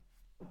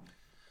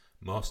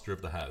Master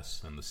of the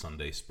House and the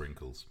Sundae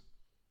Sprinkles.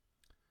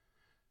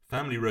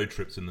 Family road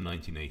trips in the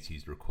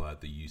 1980s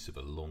required the use of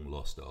a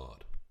long-lost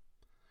art.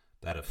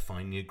 That of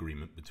finding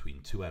agreement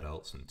between two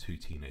adults and two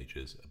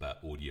teenagers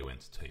about audio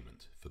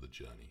entertainment for the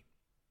journey.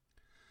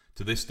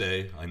 To this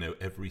day, I know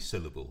every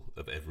syllable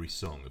of every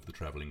song of the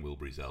Travelling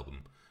Wilburys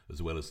album,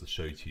 as well as the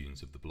show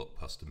tunes of the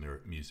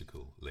blockbuster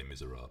musical Les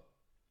Miserables.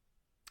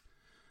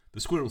 The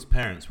Squirrels'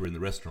 parents were in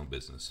the restaurant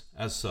business.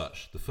 As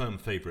such, the firm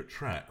favourite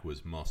track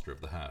was Master of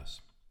the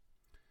House.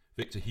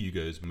 Victor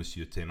Hugo's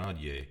Monsieur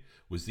Thénardier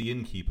was the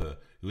innkeeper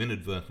who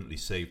inadvertently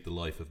saved the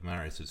life of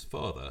Marius'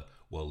 father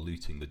while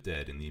looting the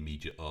dead in the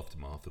immediate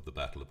aftermath of the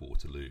Battle of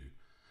Waterloo,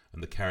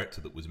 and the character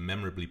that was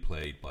memorably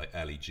played by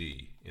Ali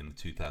G in the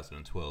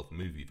 2012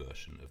 movie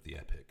version of the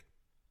epic.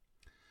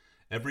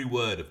 Every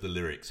word of the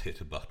lyrics hit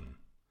a button,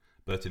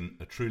 but in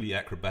a truly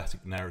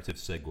acrobatic narrative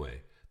segue,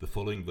 the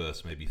following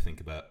verse made me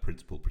think about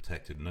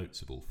principle-protected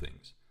notes of all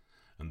things,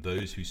 and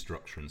those who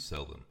structure and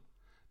sell them.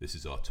 This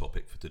is our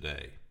topic for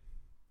today.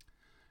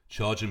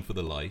 Charge 'em for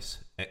the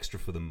lice, extra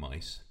for the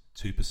mice,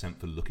 2%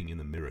 for looking in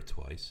the mirror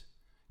twice.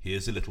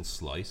 Here's a little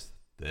slice,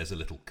 there's a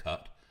little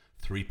cut,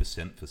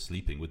 3% for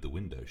sleeping with the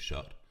window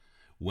shut.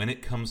 When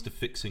it comes to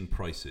fixing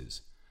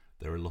prices,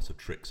 there are a lot of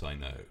tricks I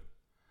know.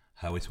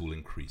 How it all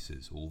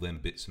increases, all them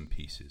bits and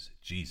pieces.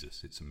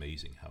 Jesus, it's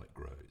amazing how it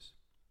grows.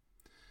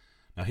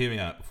 Now hear me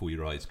out before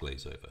your eyes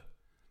glaze over.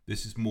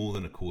 This is more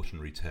than a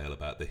cautionary tale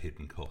about the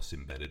hidden costs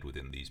embedded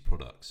within these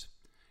products.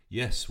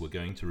 Yes, we're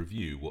going to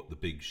review what The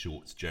Big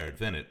Short's Jared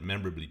Vennett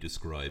memorably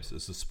describes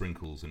as the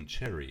sprinkles and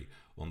cherry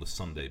on the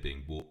Sundae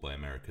being bought by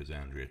America's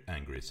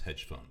angriest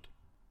hedge fund.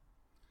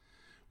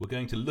 We're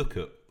going to look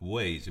at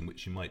ways in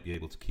which you might be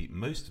able to keep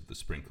most of the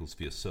sprinkles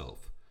for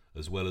yourself,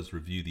 as well as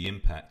review the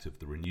impact of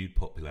the renewed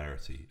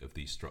popularity of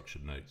these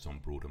structured notes on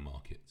broader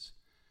markets.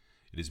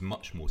 It is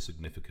much more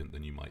significant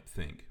than you might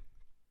think.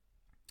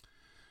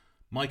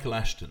 Michael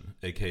Ashton,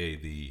 aka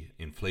the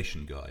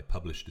inflation guy,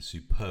 published a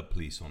superb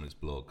piece on his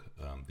blog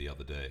the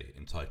other day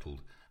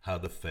entitled How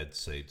the Fed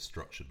Saved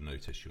Structured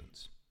Note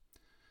Issuance.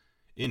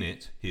 In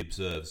it, he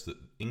observes that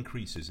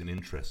increases in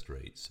interest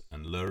rates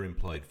and lower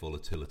implied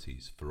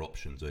volatilities for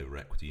options over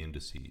equity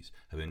indices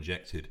have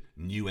injected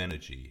new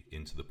energy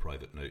into the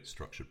private note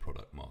structured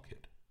product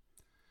market.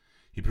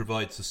 He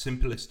provides the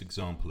simplest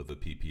example of a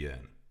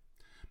PPN.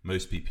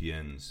 Most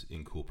PPNs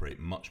incorporate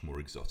much more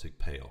exotic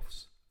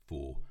payoffs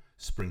for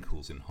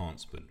sprinkles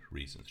enhancement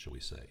reasons, shall we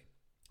say.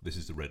 This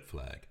is the red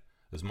flag.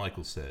 As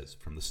Michael says,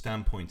 from the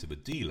standpoint of a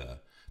dealer,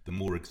 the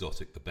more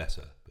exotic the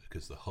better,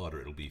 because the harder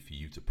it'll be for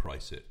you to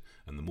price it,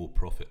 and the more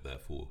profit,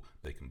 therefore,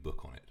 they can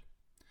book on it.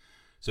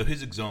 So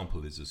his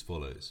example is as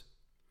follows.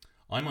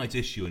 I might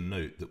issue a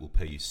note that will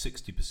pay you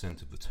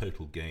 60% of the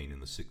total gain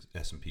in the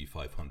S&P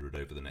 500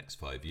 over the next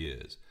 5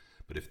 years,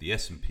 but if the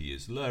S&P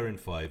is lower in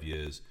 5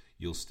 years,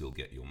 you'll still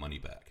get your money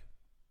back.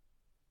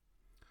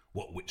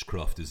 What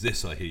witchcraft is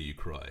this, I hear you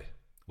cry?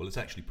 Well, it's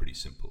actually pretty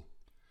simple.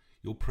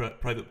 Your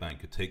private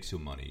banker takes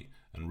your money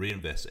and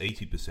reinvests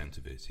 80%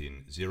 of it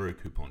in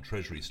zero-coupon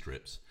treasury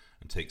strips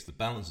and takes the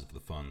balance of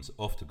the funds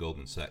off to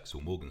Goldman Sachs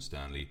or Morgan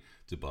Stanley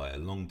to buy a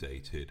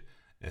long-dated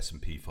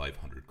S&P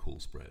 500 call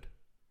spread.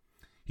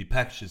 He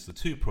packages the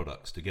two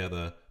products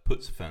together,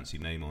 puts a fancy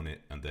name on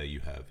it, and there you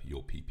have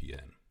your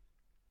PPN.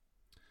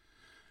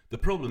 The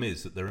problem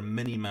is that there are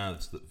many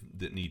mouths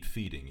that need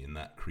feeding in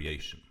that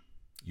creation.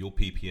 Your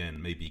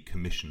PPN may be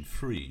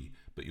commission-free,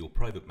 but your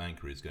private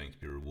banker is going to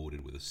be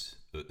rewarded with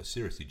a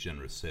seriously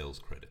generous sales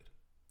credit.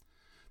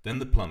 Then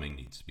the plumbing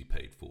needs to be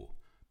paid for.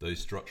 Those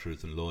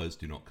structurers and lawyers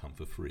do not come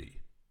for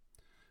free.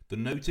 The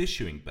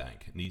note-issuing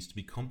bank needs to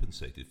be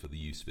compensated for the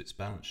use of its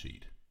balance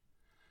sheet.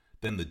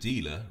 Then the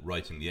dealer,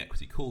 writing the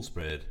equity call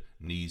spread,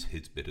 needs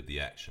his bit of the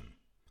action.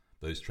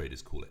 Those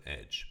traders call it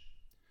edge.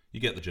 You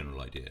get the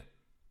general idea.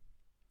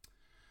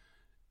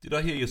 Did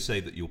I hear you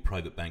say that your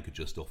private banker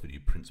just offered you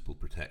principal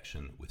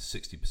protection with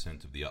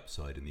 60% of the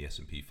upside in the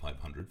S&P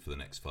 500 for the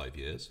next 5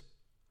 years?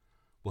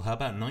 Well, how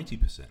about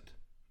 90%?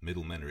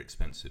 Middlemen are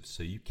expensive,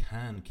 so you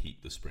can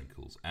keep the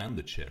sprinkles and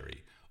the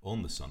cherry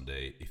on the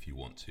Sundae if you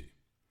want to.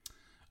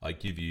 I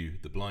give you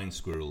the Blind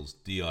Squirrels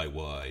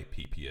DIY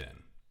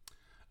PPN,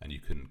 and you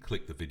can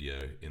click the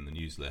video in the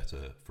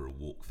newsletter for a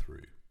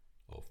walkthrough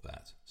of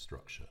that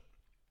structure.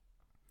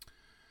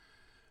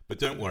 But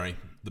don't worry,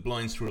 the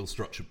Blind Squirrel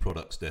Structured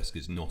Products desk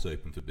is not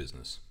open for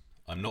business.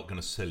 I'm not going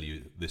to sell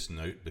you this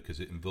note because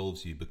it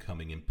involves you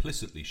becoming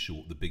implicitly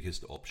short the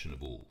biggest option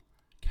of all,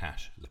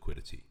 cash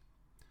liquidity.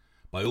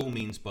 By all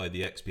means, buy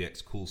the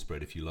XPX call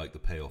spread if you like the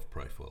payoff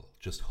profile.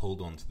 Just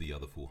hold on to the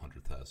other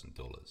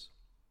 $400,000.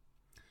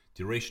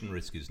 Duration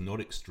risk is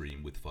not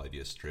extreme with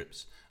 5-year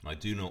strips, and I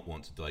do not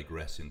want to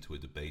digress into a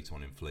debate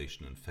on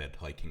inflation and Fed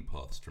hiking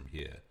paths from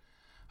here.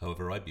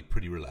 However, I'd be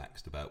pretty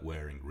relaxed about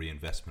wearing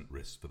reinvestment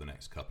risks for the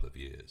next couple of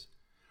years.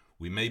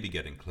 We may be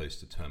getting close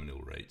to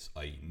terminal rates,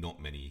 i.e.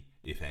 not many,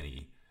 if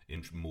any,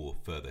 more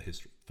further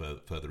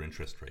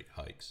interest rate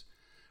hikes,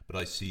 but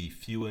I see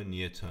fewer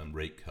near-term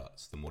rate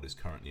cuts than what is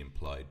currently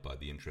implied by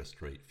the interest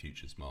rate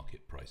futures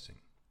market pricing.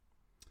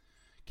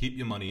 Keep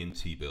your money in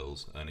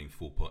T-bills, earning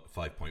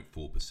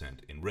 5.4%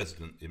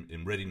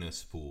 in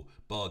readiness for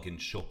bargain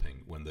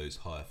shopping when those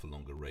higher for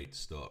longer rates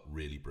start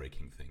really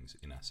breaking things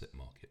in asset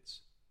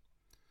markets.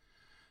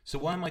 So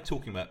why am I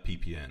talking about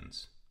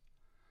PPNs?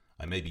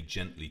 I may be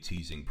gently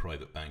teasing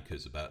private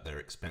bankers about their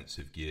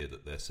expensive gear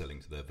that they're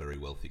selling to their very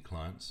wealthy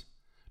clients,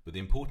 but the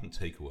important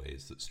takeaway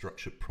is that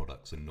structured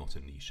products are not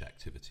a niche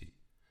activity.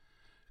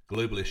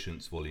 Global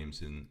issuance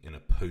volumes in a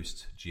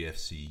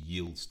post-GFC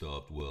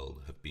yield-starved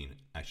world have been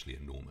actually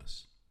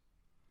enormous.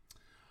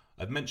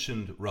 I've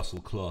mentioned Russell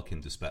Clark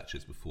in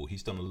Dispatches before.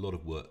 He's done a lot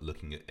of work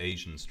looking at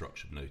Asian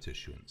structured note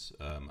issuance,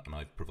 and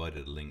I've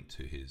provided a link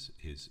to his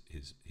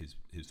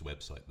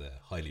website there.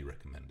 Highly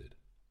recommended.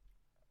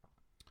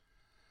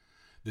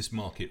 This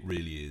market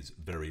really is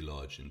very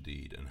large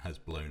indeed and has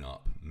blown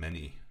up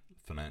many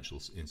financial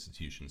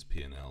institutions'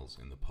 P&Ls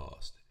in the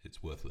past.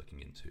 It's worth looking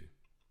into.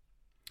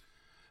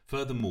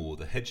 Furthermore,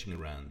 the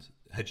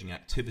hedging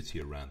activity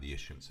around the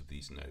issuance of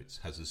these notes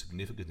has a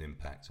significant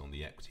impact on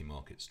the equity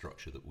market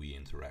structure that we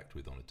interact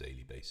with on a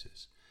daily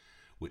basis.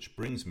 Which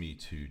brings me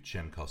to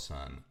Cem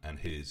Karsan and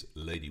his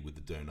lady with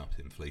the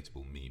donut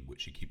inflatable meme,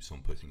 which he keeps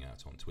on putting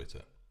out on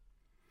Twitter.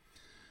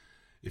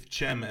 If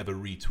Cem ever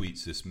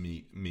retweets this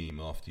meme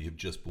after you've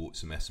just bought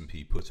some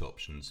S&P put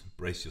options,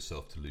 brace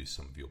yourself to lose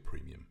some of your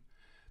premium.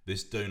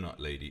 This donut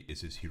lady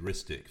is his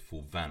heuristic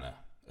for Vanna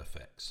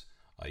effects,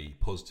 i.e.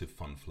 positive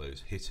fund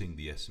flows hitting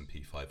the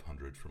S&P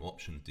 500 from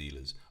option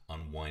dealers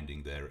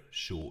unwinding their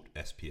short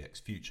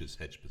SPX futures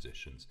hedge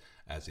positions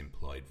as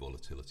implied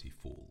volatility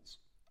falls.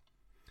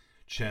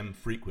 Cem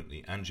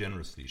frequently and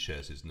generously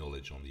shares his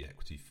knowledge on the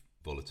equity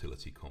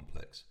volatility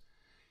complex.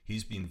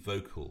 He's been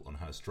vocal on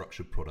how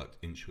structured product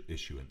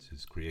issuance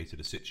has created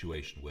a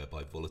situation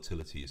whereby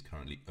volatility is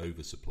currently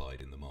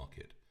oversupplied in the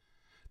market.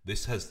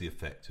 This has the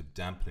effect of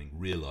dampening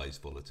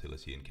realized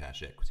volatility in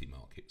cash equity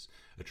markets,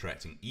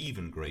 attracting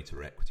even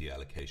greater equity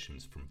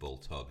allocations from vol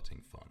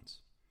targeting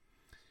funds.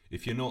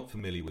 If you're not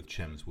familiar with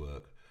Cem's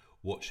work,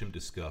 watch him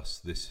discuss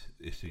this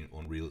issue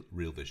on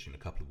Real Vision a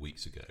couple of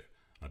weeks ago.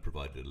 I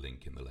provided a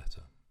link in the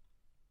letter.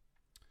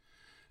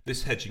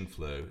 This hedging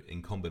flow,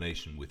 in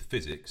combination with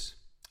physics,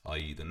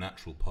 i.e. the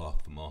natural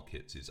path for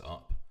markets is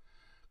up,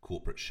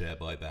 corporate share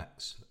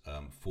buybacks,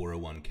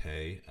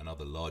 401k and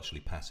other largely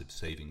passive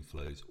saving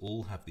flows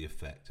all have the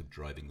effect of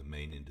driving the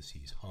main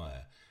indices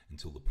higher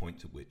until the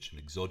point at which an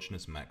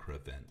exogenous macro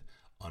event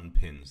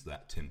unpins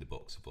that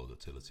tinderbox of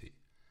volatility.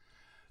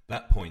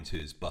 That point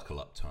is buckle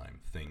up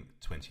time, think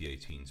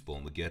 2018's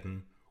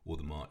Volmageddon or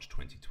the March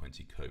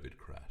 2020 COVID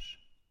crash.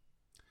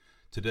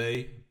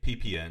 Today,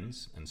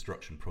 PPNs and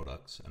structured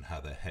products and how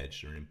they're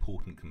hedged are an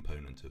important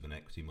component of an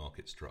equity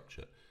market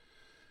structure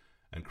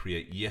and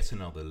create yet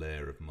another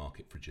layer of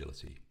market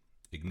fragility.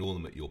 Ignore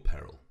them at your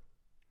peril.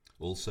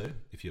 Also,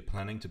 if you're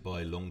planning to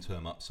buy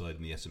long-term upside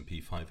in the S&P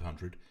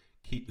 500,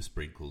 keep the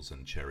sprinkles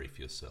and cherry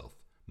for yourself.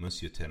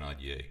 Monsieur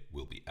Thénardier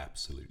will be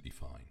absolutely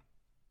fine.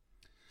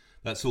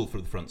 That's all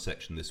for the front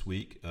section this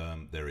week.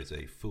 There is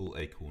a full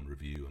Acorn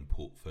review and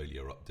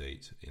portfolio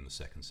update in the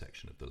second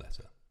section of the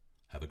letter.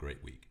 Have a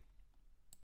great week.